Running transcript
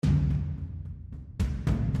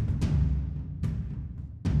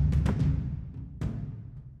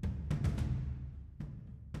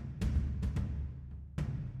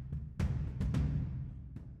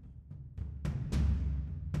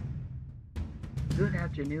Good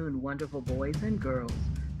afternoon, wonderful boys and girls,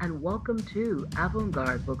 and welcome to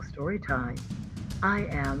Avant-Garde Book Story Time. I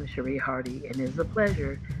am Cherie Hardy, and it is a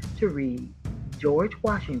pleasure to read George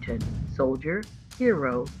Washington, Soldier,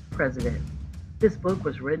 Hero, President. This book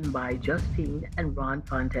was written by Justine and Ron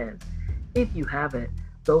Fontes. If you have it,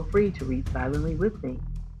 feel free to read silently with me.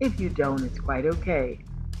 If you don't, it's quite okay.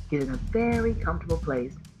 Get in a very comfortable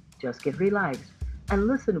place, just get relaxed, and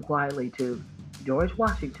listen quietly to George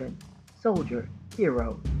Washington, Soldier,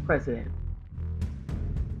 Hero, President.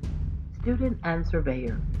 Student and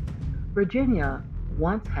Surveyor. Virginia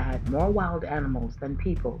once had more wild animals than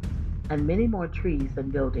people, and many more trees than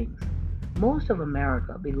buildings. Most of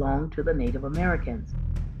America belonged to the Native Americans.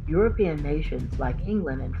 European nations like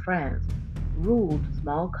England and France ruled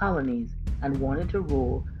small colonies and wanted to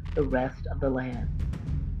rule the rest of the land.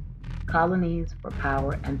 Colonies for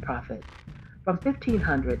power and profit. From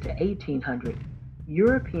 1500 to 1800,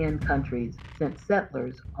 European countries sent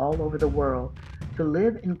settlers all over the world to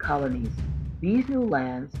live in colonies. These new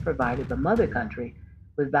lands provided the mother country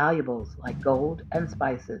with valuables like gold and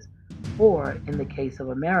spices, or, in the case of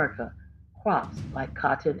America, crops like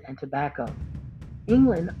cotton and tobacco.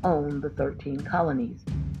 England owned the 13 colonies,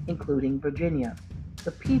 including Virginia.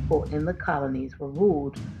 The people in the colonies were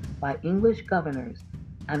ruled by English governors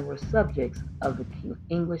and were subjects of the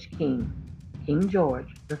English king, King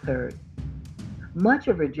George III. Much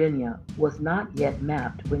of Virginia was not yet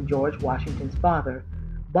mapped when George Washington's father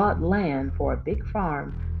bought land for a big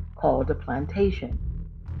farm called a plantation.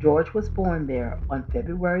 George was born there on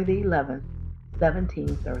February the 11th,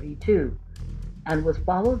 1732, and was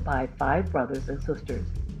followed by five brothers and sisters.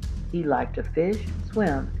 He liked to fish,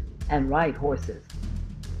 swim, and ride horses.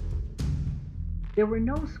 There were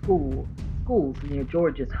no schools near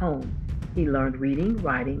George's home. He learned reading,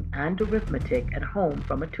 writing, and arithmetic at home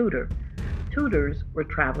from a tutor. Tutors were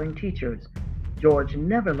traveling teachers. George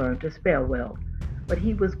never learned to spell well, but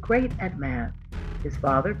he was great at math. His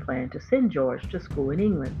father planned to send George to school in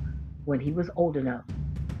England when he was old enough.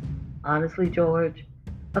 Honestly, George,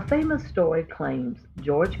 a famous story claims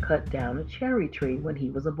George cut down a cherry tree when he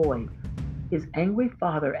was a boy. His angry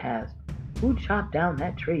father asked, "Who chopped down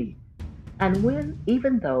that tree?" And when,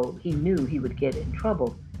 even though he knew he would get in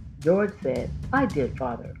trouble, George said, "I did,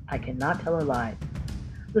 father. I cannot tell a lie."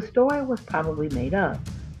 The story was probably made up,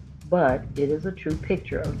 but it is a true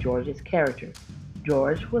picture of George's character.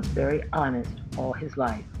 George was very honest all his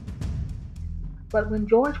life. But when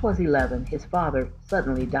George was 11, his father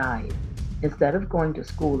suddenly died. Instead of going to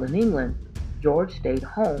school in England, George stayed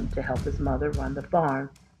home to help his mother run the farm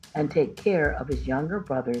and take care of his younger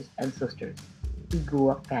brothers and sisters. He grew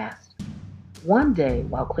up fast. One day,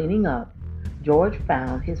 while cleaning up, George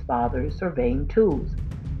found his father's surveying tools.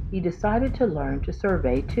 He decided to learn to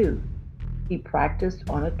survey too. He practiced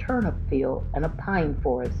on a turnip field and a pine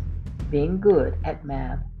forest. Being good at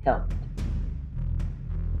math helped.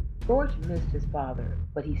 George missed his father,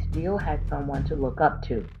 but he still had someone to look up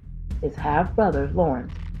to. His half brother,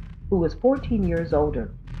 Lawrence, who was 14 years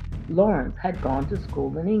older. Lawrence had gone to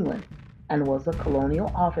school in England and was a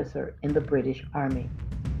colonial officer in the British Army.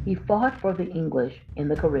 He fought for the English in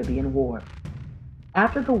the Caribbean War.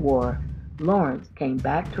 After the war, Lawrence came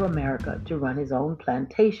back to America to run his own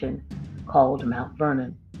plantation called Mount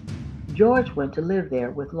Vernon. George went to live there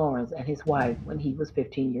with Lawrence and his wife when he was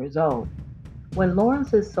 15 years old. When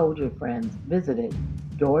Lawrence's soldier friends visited,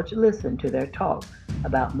 George listened to their talk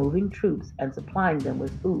about moving troops and supplying them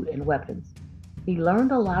with food and weapons. He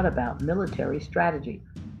learned a lot about military strategy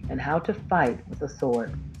and how to fight with a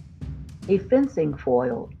sword. A fencing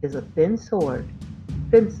foil is a thin sword.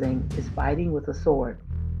 Fencing is fighting with a sword.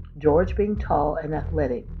 George, being tall and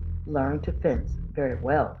athletic, learned to fence very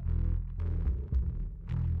well.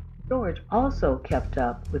 George also kept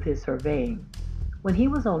up with his surveying. When he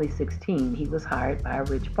was only 16, he was hired by a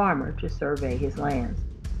rich farmer to survey his lands.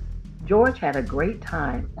 George had a great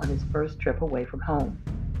time on his first trip away from home.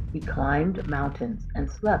 He climbed mountains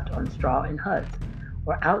and slept on straw in huts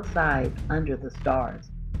or outside under the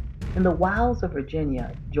stars. In the wilds of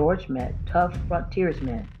Virginia, George met tough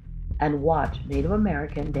frontiersmen and watched Native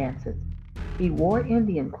American dances. He wore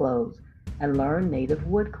Indian clothes and learned native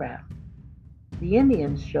woodcraft. The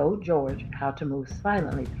Indians showed George how to move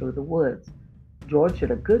silently through the woods. George did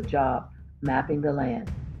a good job mapping the land.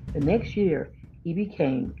 The next year, he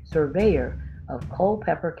became surveyor of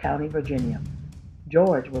Culpeper County, Virginia.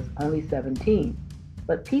 George was only 17,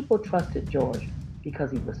 but people trusted George because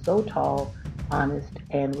he was so tall, honest,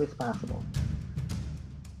 and responsible.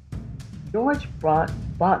 George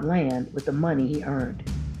bought land with the money he earned.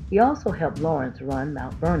 He also helped Lawrence run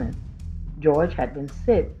Mount Vernon. George had been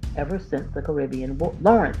sick ever since the Caribbean War.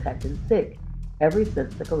 Lawrence had been sick ever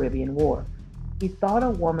since the Caribbean War. He thought a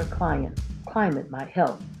warmer climate might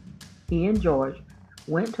help. He and George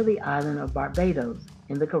went to the island of Barbados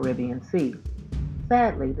in the Caribbean Sea.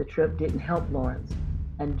 Sadly, the trip didn't help Lawrence,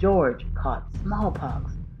 and George caught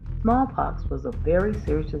smallpox. Smallpox was a very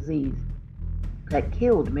serious disease that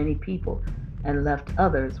killed many people and left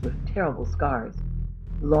others with terrible scars.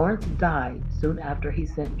 Lawrence died soon after he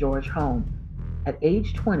sent George home. At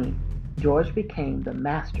age 20, George became the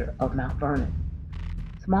master of Mount Vernon.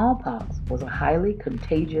 Smallpox was a highly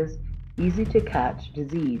contagious, easy to catch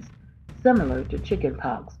disease similar to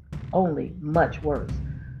chickenpox, only much worse.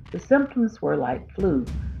 The symptoms were like flu,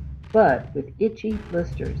 but with itchy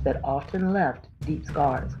blisters that often left deep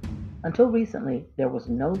scars. Until recently, there was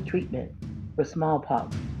no treatment for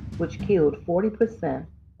smallpox, which killed 40%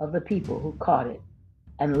 of the people who caught it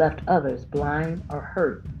and left others blind or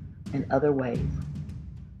hurt in other ways.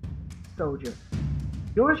 Soldier.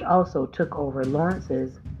 George also took over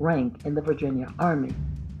Lawrence's rank in the Virginia Army.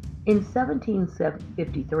 In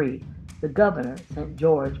 1753, the governor sent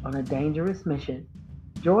George on a dangerous mission.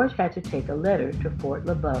 George had to take a letter to Fort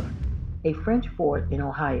Le Boeuf, a French fort in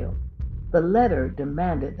Ohio. The letter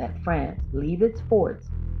demanded that France leave its forts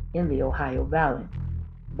in the Ohio Valley.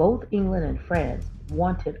 Both England and France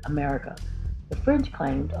wanted America. The French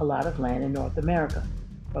claimed a lot of land in North America,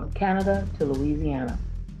 from Canada to Louisiana.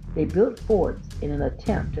 They built forts in an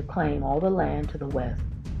attempt to claim all the land to the west.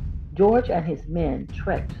 George and his men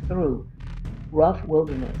trekked through rough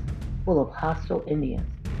wilderness full of hostile Indians.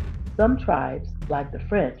 Some tribes liked the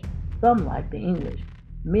French, some liked the English.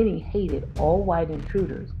 Many hated all white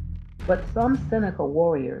intruders, but some cynical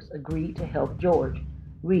warriors agreed to help George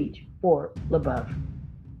reach Fort Le Boeuf.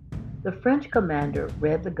 The French commander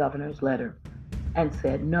read the governor's letter and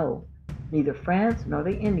said no, neither France nor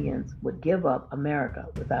the Indians would give up America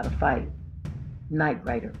without a fight. Night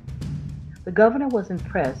Rider. The governor was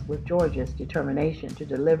impressed with George's determination to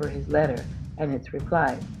deliver his letter and its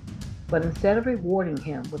reply, but instead of rewarding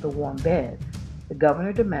him with a warm bed, the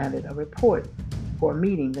governor demanded a report for a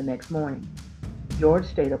meeting the next morning. George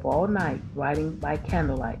stayed up all night writing by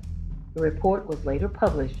candlelight. The report was later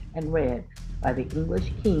published and read by the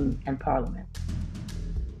English king and parliament.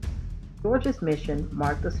 George's mission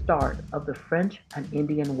marked the start of the French and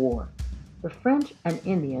Indian War. The French and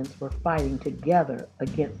Indians were fighting together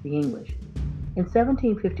against the English. In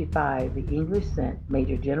 1755, the English sent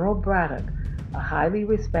Major General Braddock, a highly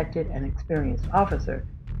respected and experienced officer,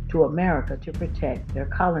 to America to protect their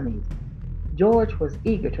colonies. George was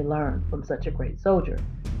eager to learn from such a great soldier,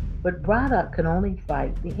 but Braddock could only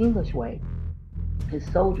fight the English way. His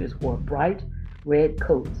soldiers wore bright red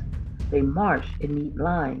coats. They marched in neat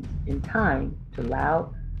lines in time to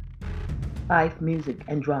loud fife music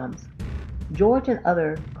and drums. George and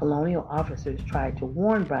other colonial officers tried to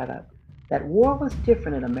warn Braddock that war was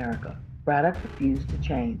different in America. Braddock refused to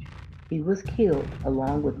change. He was killed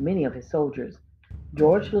along with many of his soldiers.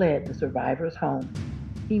 George led the survivors home.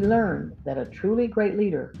 He learned that a truly great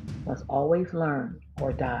leader must always learn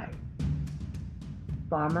or die.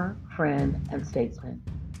 Farmer, friend, and statesman.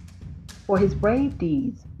 For his brave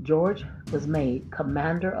deeds, George was made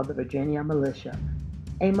commander of the Virginia militia.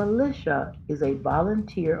 A militia is a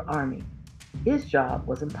volunteer army. His job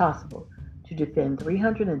was impossible to defend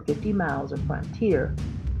 350 miles of frontier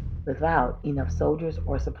without enough soldiers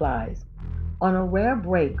or supplies. On a rare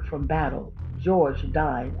break from battle, George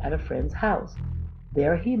dined at a friend's house.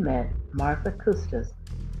 There he met Martha Custis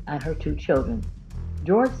and her two children.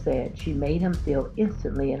 George said she made him feel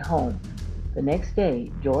instantly at home. The next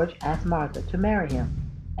day, George asked Martha to marry him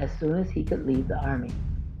as soon as he could leave the army,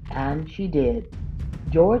 and she did.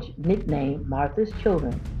 George nicknamed Martha's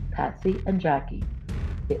children Patsy and Jackie.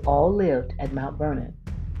 They all lived at Mount Vernon.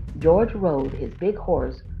 George rode his big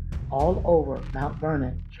horse all over Mount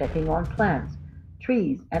Vernon, checking on plants,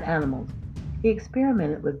 trees, and animals. He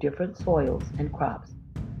experimented with different soils and crops.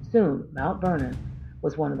 Soon, Mount Vernon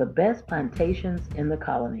was one of the best plantations in the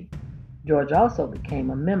colony. George also became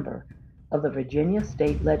a member of the Virginia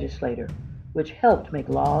State Legislature, which helped make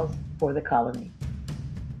laws for the colony.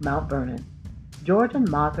 Mount Vernon. George and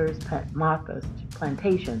Martha's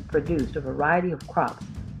plantation produced a variety of crops,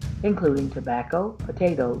 including tobacco,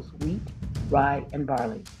 potatoes, wheat, rye, and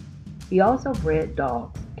barley. He also bred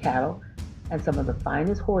dogs, cattle, and some of the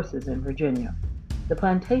finest horses in Virginia. The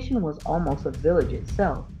plantation was almost a village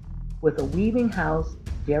itself, with a weaving house,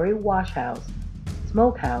 dairy wash house,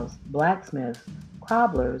 smokehouse, blacksmiths,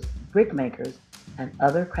 cobblers, brickmakers, and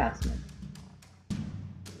other craftsmen.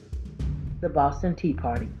 The Boston Tea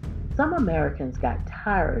Party. Some Americans got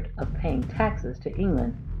tired of paying taxes to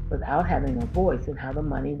England without having a voice in how the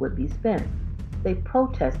money would be spent. They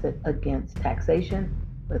protested against taxation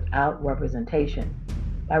without representation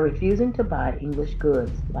by refusing to buy English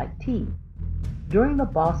goods like tea. During the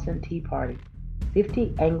Boston Tea Party,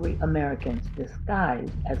 50 angry Americans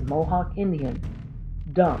disguised as Mohawk Indians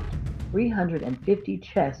dumped 350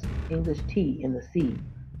 chests of English tea in the sea.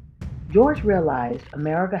 George realized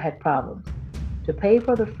America had problems. To pay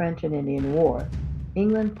for the French and Indian War,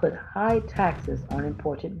 England put high taxes on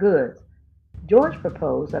imported goods. George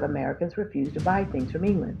proposed that Americans refuse to buy things from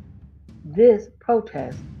England. This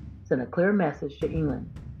protest sent a clear message to England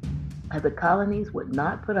that the colonies would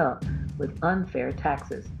not put up with unfair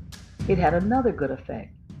taxes. It had another good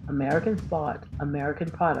effect. Americans bought American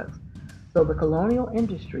products, so the colonial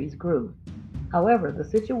industries grew. However, the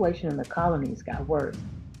situation in the colonies got worse.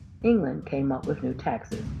 England came up with new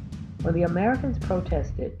taxes. When the Americans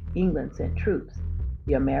protested, England sent troops.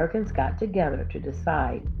 The Americans got together to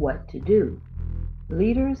decide what to do.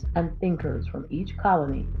 Leaders and thinkers from each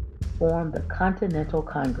colony formed the Continental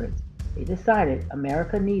Congress. They decided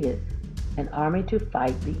America needed an army to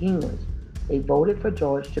fight the English. They voted for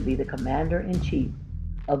George to be the commander in chief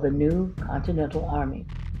of the new Continental Army.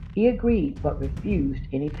 He agreed but refused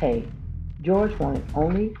any pay. George wanted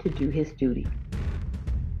only to do his duty.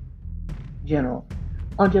 General.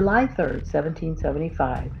 On July 3rd,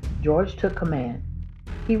 1775, George took command.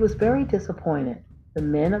 He was very disappointed. The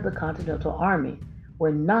men of the Continental Army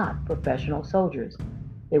were not professional soldiers.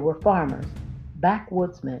 They were farmers,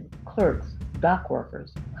 backwoodsmen, clerks, dock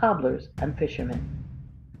workers, cobblers, and fishermen.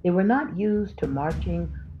 They were not used to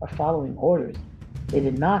marching or following orders. They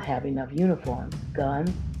did not have enough uniforms,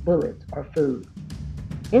 guns, bullets, or food.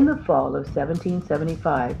 In the fall of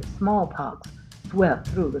 1775, smallpox swept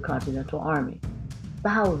through the Continental Army.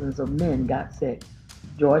 Thousands of men got sick.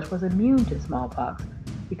 George was immune to smallpox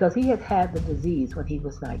because he had had the disease when he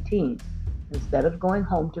was 19. Instead of going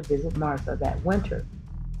home to visit Martha that winter,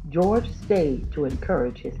 George stayed to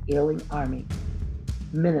encourage his ailing army.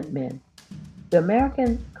 Minutemen. The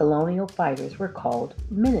American colonial fighters were called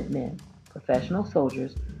Minutemen. Professional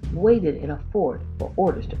soldiers waited in a fort for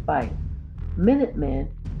orders to fight. Minutemen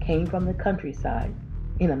came from the countryside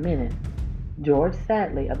in a minute. George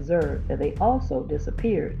sadly observed that they also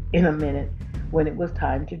disappeared in a minute when it was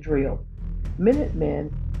time to drill.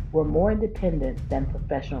 Minutemen were more independent than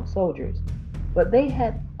professional soldiers, but they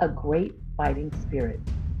had a great fighting spirit.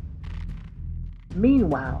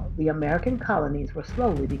 Meanwhile, the American colonies were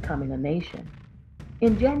slowly becoming a nation.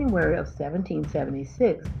 In January of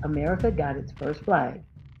 1776, America got its first flag,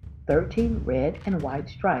 13 red and white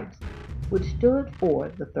stripes, which stood for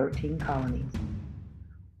the 13 colonies.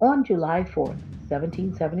 On July 4th,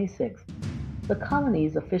 1776, the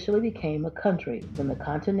colonies officially became a country when the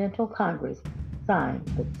Continental Congress signed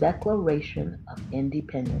the Declaration of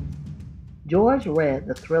Independence. George read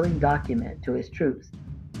the thrilling document to his troops.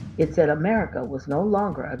 It said America was no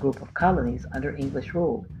longer a group of colonies under English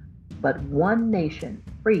rule, but one nation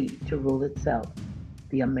free to rule itself.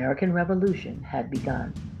 The American Revolution had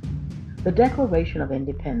begun. The Declaration of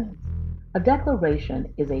Independence. A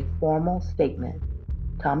declaration is a formal statement.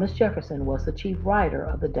 Thomas Jefferson was the chief writer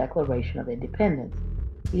of the Declaration of Independence.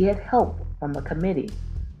 He had help from a committee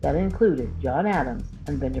that included John Adams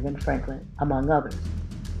and Benjamin Franklin, among others.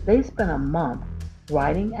 They spent a month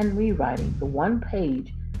writing and rewriting the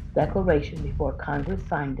one-page declaration before Congress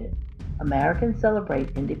signed it. Americans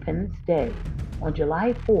celebrate Independence Day on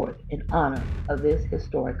July 4th in honor of this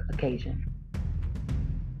historic occasion.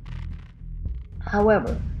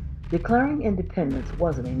 However, declaring independence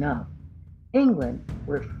wasn't enough. England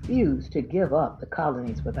refused to give up the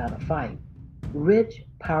colonies without a fight. Rich,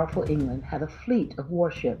 powerful England had a fleet of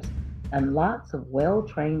warships and lots of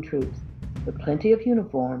well-trained troops with plenty of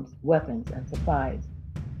uniforms, weapons, and supplies.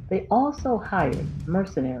 They also hired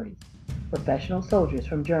mercenaries, professional soldiers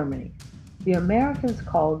from Germany. The Americans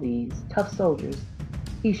called these tough soldiers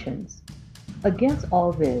Hessians. Against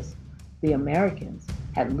all this, the Americans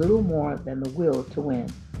had little more than the will to win.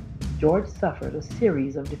 George suffered a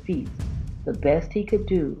series of defeats. The best he could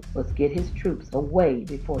do was get his troops away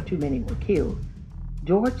before too many were killed.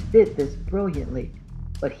 George did this brilliantly,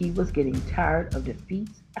 but he was getting tired of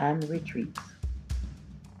defeats and retreats.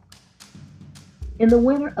 In the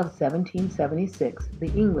winter of 1776,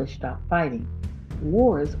 the English stopped fighting.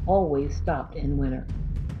 Wars always stopped in winter.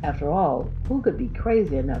 After all, who could be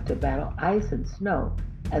crazy enough to battle ice and snow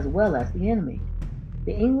as well as the enemy?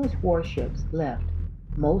 The English warships left.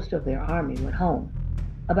 Most of their army went home.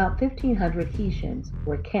 About 1,500 Hessians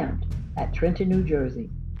were camped at Trenton, New Jersey.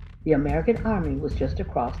 The American army was just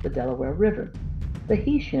across the Delaware River. The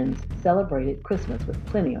Hessians celebrated Christmas with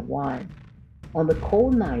plenty of wine. On the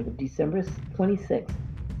cold night of December 26,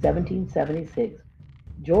 1776,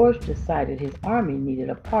 George decided his army needed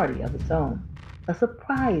a party of its own, a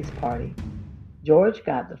surprise party. George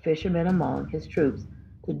got the fishermen among his troops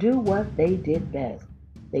to do what they did best.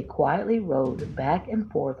 They quietly rowed back and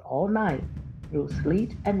forth all night through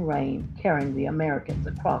sleet and rain, carrying the Americans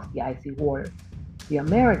across the icy water. The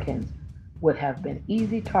Americans would have been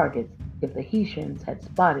easy targets if the Hessians had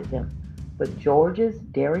spotted them, but George's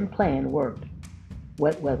daring plan worked.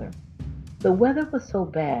 Wet weather. The weather was so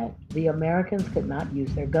bad the Americans could not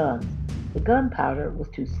use their guns. The gunpowder was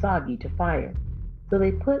too soggy to fire, so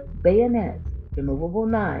they put bayonets, removable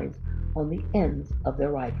knives, on the ends of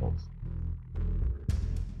their rifles.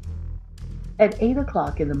 At 8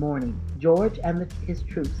 o'clock in the morning, George and his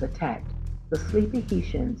troops attacked. The sleepy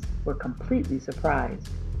Hessians were completely surprised.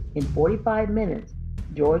 In 45 minutes,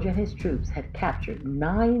 George and his troops had captured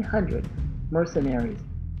 900 mercenaries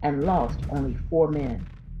and lost only 4 men.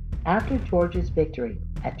 After George's victory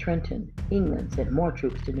at Trenton, England sent more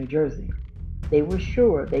troops to New Jersey. They were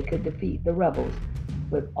sure they could defeat the rebels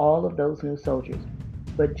with all of those new soldiers.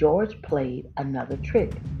 But George played another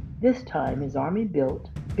trick. This time his army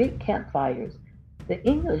built big campfires. The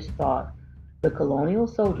English thought the colonial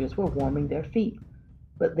soldiers were warming their feet,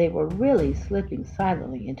 but they were really slipping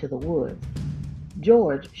silently into the woods.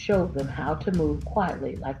 George showed them how to move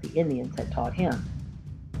quietly like the Indians had taught him.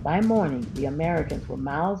 By morning, the Americans were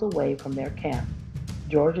miles away from their camp.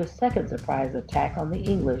 George's second surprise attack on the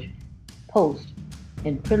English post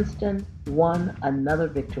in Princeton won another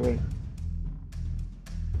victory.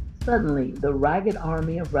 Suddenly, the ragged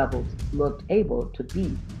army of rebels looked able to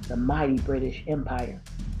beat the mighty British Empire.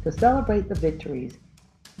 To celebrate the victories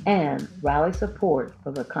and rally support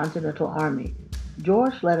for the Continental Army,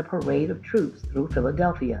 George led a parade of troops through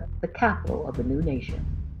Philadelphia, the capital of the new nation.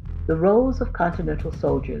 The rows of Continental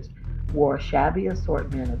soldiers wore a shabby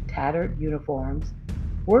assortment of tattered uniforms,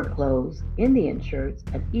 work clothes, Indian shirts,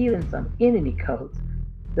 and even some enemy coats.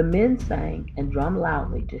 The men sang and drummed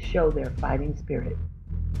loudly to show their fighting spirit.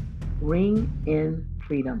 Ring in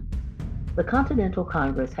freedom. The Continental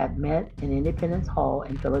Congress had met in Independence Hall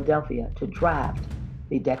in Philadelphia to draft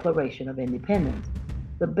the Declaration of Independence.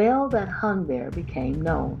 The bell that hung there became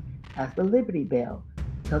known as the Liberty Bell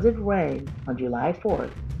because it rang on July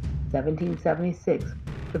 4th, 1776,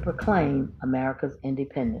 to proclaim America's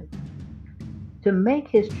independence. To make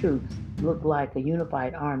his troops look like a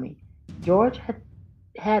unified army, George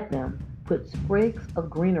had them put sprigs of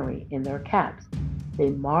greenery in their caps.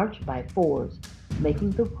 They marched by fours,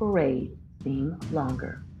 making the parade seem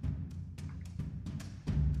longer.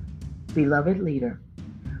 Beloved leader.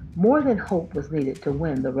 More than hope was needed to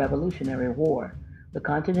win the Revolutionary War. The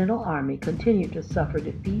Continental Army continued to suffer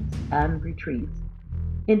defeats and retreats.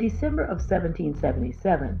 In December of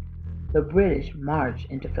 1777, the British marched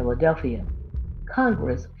into Philadelphia.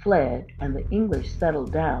 Congress fled and the English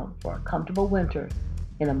settled down for a comfortable winter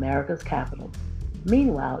in America's capital.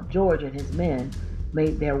 Meanwhile, George and his men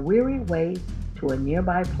made their weary way to a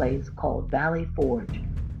nearby place called Valley Forge.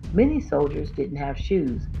 Many soldiers didn't have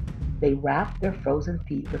shoes. They wrapped their frozen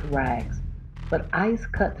feet with rags, but ice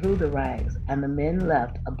cut through the rags and the men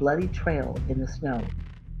left a bloody trail in the snow.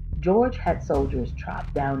 George had soldiers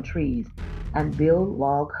chop down trees and build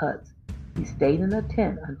log huts. He stayed in a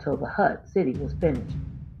tent until the hut city was finished.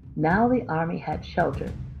 Now the army had shelter,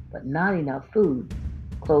 but not enough food,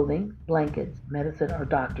 clothing, blankets, medicine, or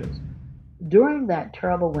doctors. During that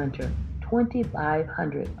terrible winter,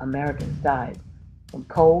 2,500 Americans died from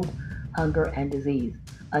cold, hunger, and disease.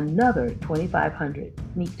 Another 2,500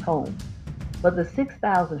 sneaked home, but the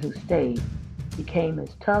 6,000 who stayed became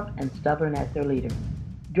as tough and stubborn as their leader.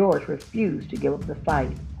 George refused to give up the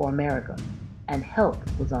fight for America, and help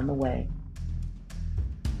was on the way.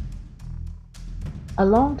 A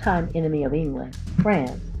longtime enemy of England,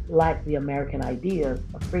 France liked the American ideas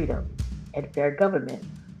of freedom and fair government,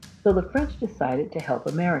 so the French decided to help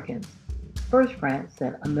Americans. First, France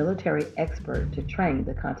sent a military expert to train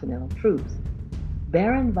the Continental troops.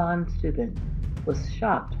 Baron von Steuben was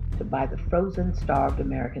shocked by the frozen, starved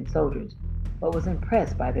American soldiers, but was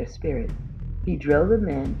impressed by their spirit. He drilled the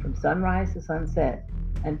men from sunrise to sunset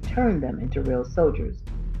and turned them into real soldiers.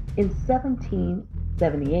 In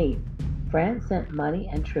 1778, France sent money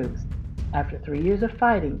and troops. After 3 years of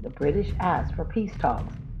fighting, the British asked for peace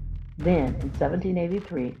talks. Then, in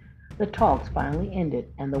 1783, the talks finally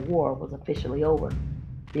ended and the war was officially over.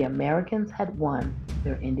 The Americans had won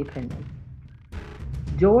their independence.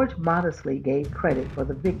 George modestly gave credit for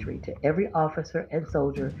the victory to every officer and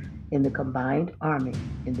soldier in the combined army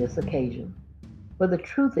in this occasion. But the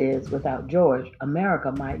truth is, without George,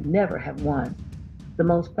 America might never have won. The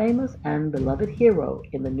most famous and beloved hero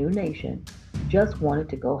in the new nation, just wanted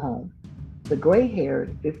to go home. The gray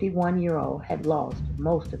haired 51-year-old had lost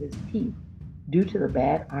most of his teeth due to the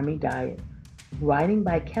bad army diet. Riding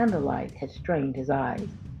by candlelight had strained his eyes,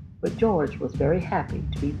 but George was very happy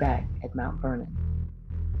to be back at Mount Vernon.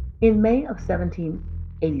 In May of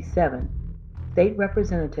 1787, state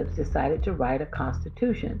representatives decided to write a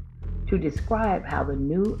constitution to describe how the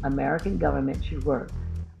new American government should work.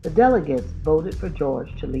 The delegates voted for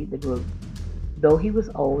George to lead the group. Though he was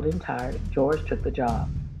old and tired, George took the job.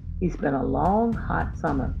 He spent a long, hot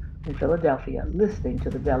summer in Philadelphia listening to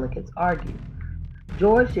the delegates argue.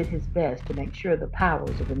 George did his best to make sure the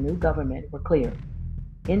powers of the new government were clear.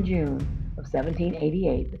 In June of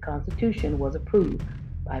 1788, the Constitution was approved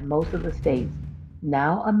by most of the states.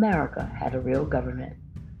 Now America had a real government.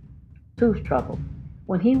 Tooth trouble.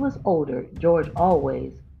 When he was older, George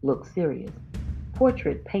always looked serious.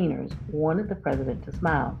 Portrait painters wanted the president to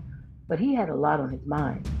smile, but he had a lot on his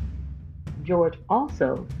mind. George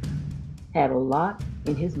also had a lot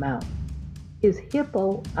in his mouth. His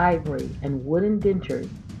hippo, ivory, and wooden dentures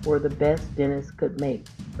were the best dentists could make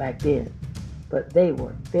back then, but they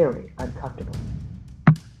were very uncomfortable.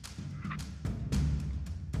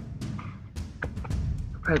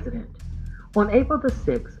 President. On April the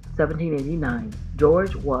 6th, 1789,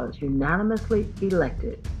 George was unanimously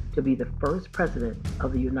elected to be the first president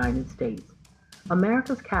of the United States.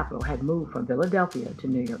 America's capital had moved from Philadelphia to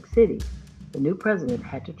New York City. The new president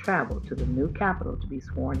had to travel to the new capital to be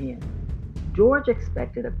sworn in. George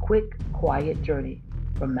expected a quick, quiet journey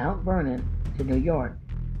from Mount Vernon to New York.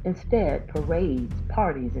 Instead, parades,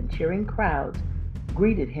 parties, and cheering crowds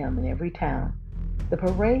greeted him in every town. The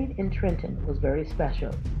parade in Trenton was very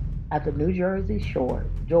special. At the New Jersey shore,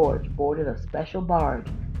 George boarded a special barge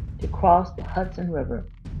to cross the Hudson River.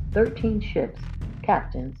 13 ships,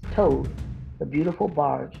 captains, towed the beautiful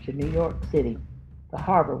barge to New York City. The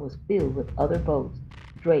harbor was filled with other boats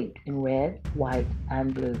draped in red, white,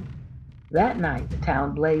 and blue. That night, the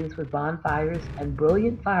town blazed with bonfires and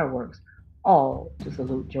brilliant fireworks, all to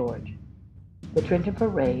salute George. The Trenton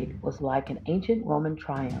Parade was like an ancient Roman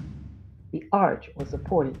triumph. The arch was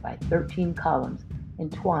supported by 13 columns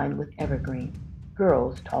entwined with evergreen.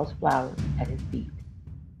 Girls tossed flowers at his feet.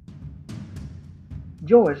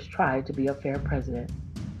 George tried to be a fair president.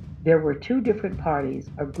 There were two different parties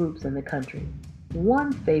or groups in the country.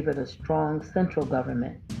 One favored a strong central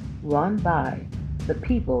government run by the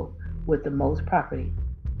people with the most property.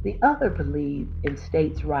 The other believed in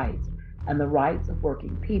states' rights and the rights of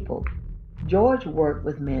working people. George worked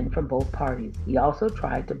with men from both parties. He also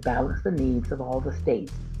tried to balance the needs of all the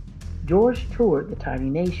states. George toured the tiny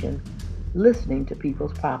nation, listening to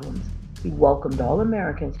people's problems. He welcomed all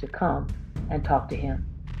Americans to come and talk to him.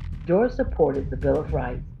 George supported the Bill of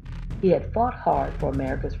Rights. He had fought hard for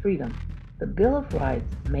America's freedom. The Bill of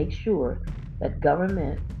Rights makes sure that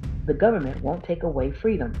the government won't take away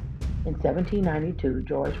freedom. In 1792,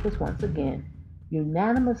 George was once again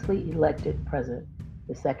unanimously elected president.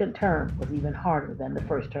 The second term was even harder than the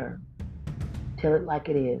first term. Tell it like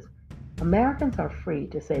it is. Americans are free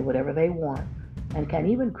to say whatever they want and can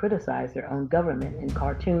even criticize their own government in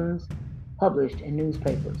cartoons published in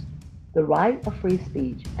newspapers. The right of free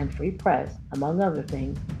speech and free press, among other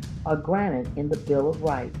things, are granted in the Bill of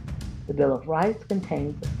Rights. The Bill of Rights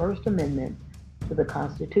contains the First Amendment to the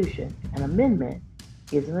Constitution. An amendment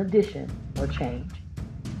is an addition or change.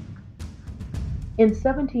 In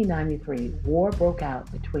 1793, war broke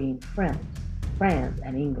out between France,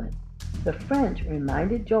 and England. The French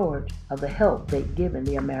reminded George of the help they'd given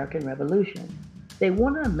the American Revolution. They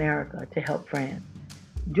wanted America to help France.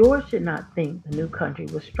 George did not think the new country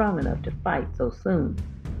was strong enough to fight so soon.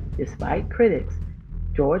 Despite critics,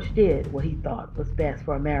 George did what he thought was best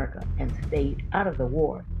for America and stayed out of the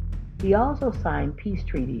war. He also signed peace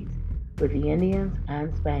treaties with the Indians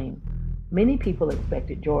and Spain. Many people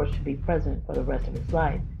expected George to be president for the rest of his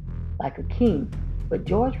life, like a king, but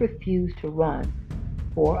George refused to run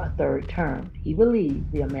for a third term. He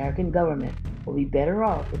believed the American government will be better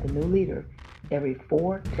off with a new leader every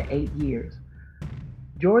 4 to 8 years.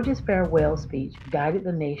 George's farewell speech guided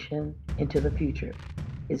the nation into the future.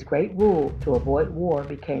 His great rule to avoid war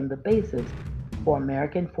became the basis for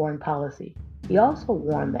American foreign policy. He also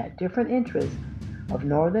warned that different interests of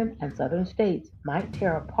northern and southern states might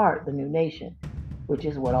tear apart the new nation, which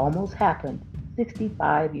is what almost happened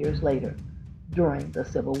 65 years later during the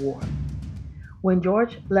Civil War. When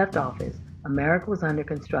George left office, America was under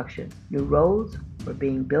construction. New roads were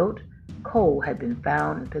being built, coal had been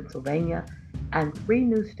found in Pennsylvania, and 3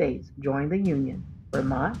 new states joined the Union: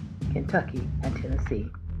 Vermont, Kentucky, and Tennessee.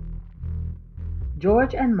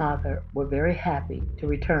 George and Martha were very happy to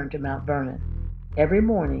return to Mount Vernon. Every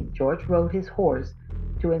morning, George rode his horse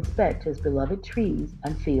to inspect his beloved trees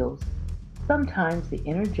and fields. Sometimes the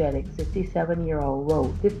energetic 67-year-old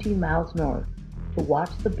rode 15 miles north to watch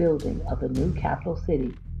the building of the new capital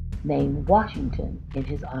city, named Washington in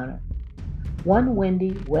his honor. One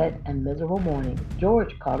windy, wet, and miserable morning,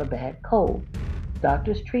 George caught a bad cold.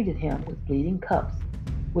 Doctors treated him with bleeding cups,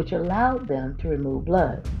 which allowed them to remove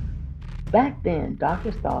blood. Back then,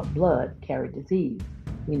 doctors thought blood carried disease.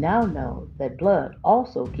 We now know that blood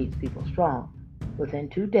also keeps people strong. Within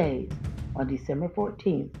 2 days, on December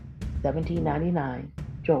 14th, 1799,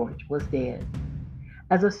 George was dead.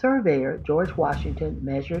 As a surveyor, George Washington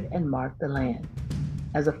measured and marked the land.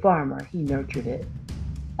 As a farmer, he nurtured it.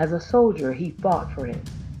 As a soldier, he fought for it.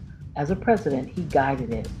 As a president, he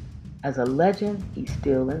guided it. As a legend, he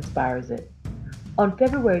still inspires it. On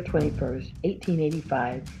February 21st,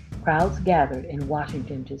 1885, crowds gathered in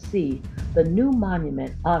Washington to see the new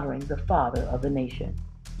monument honoring the father of the nation.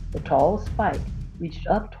 The tall spike reached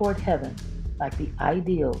up toward heaven like the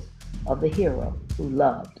ideals of the hero who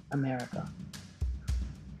loved America.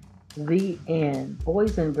 The end.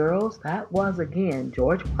 Boys and girls, that was again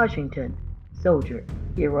George Washington, soldier,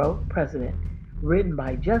 hero, president, written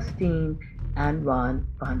by Justine and Ron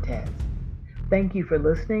Fontes. Thank you for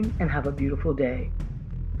listening and have a beautiful day.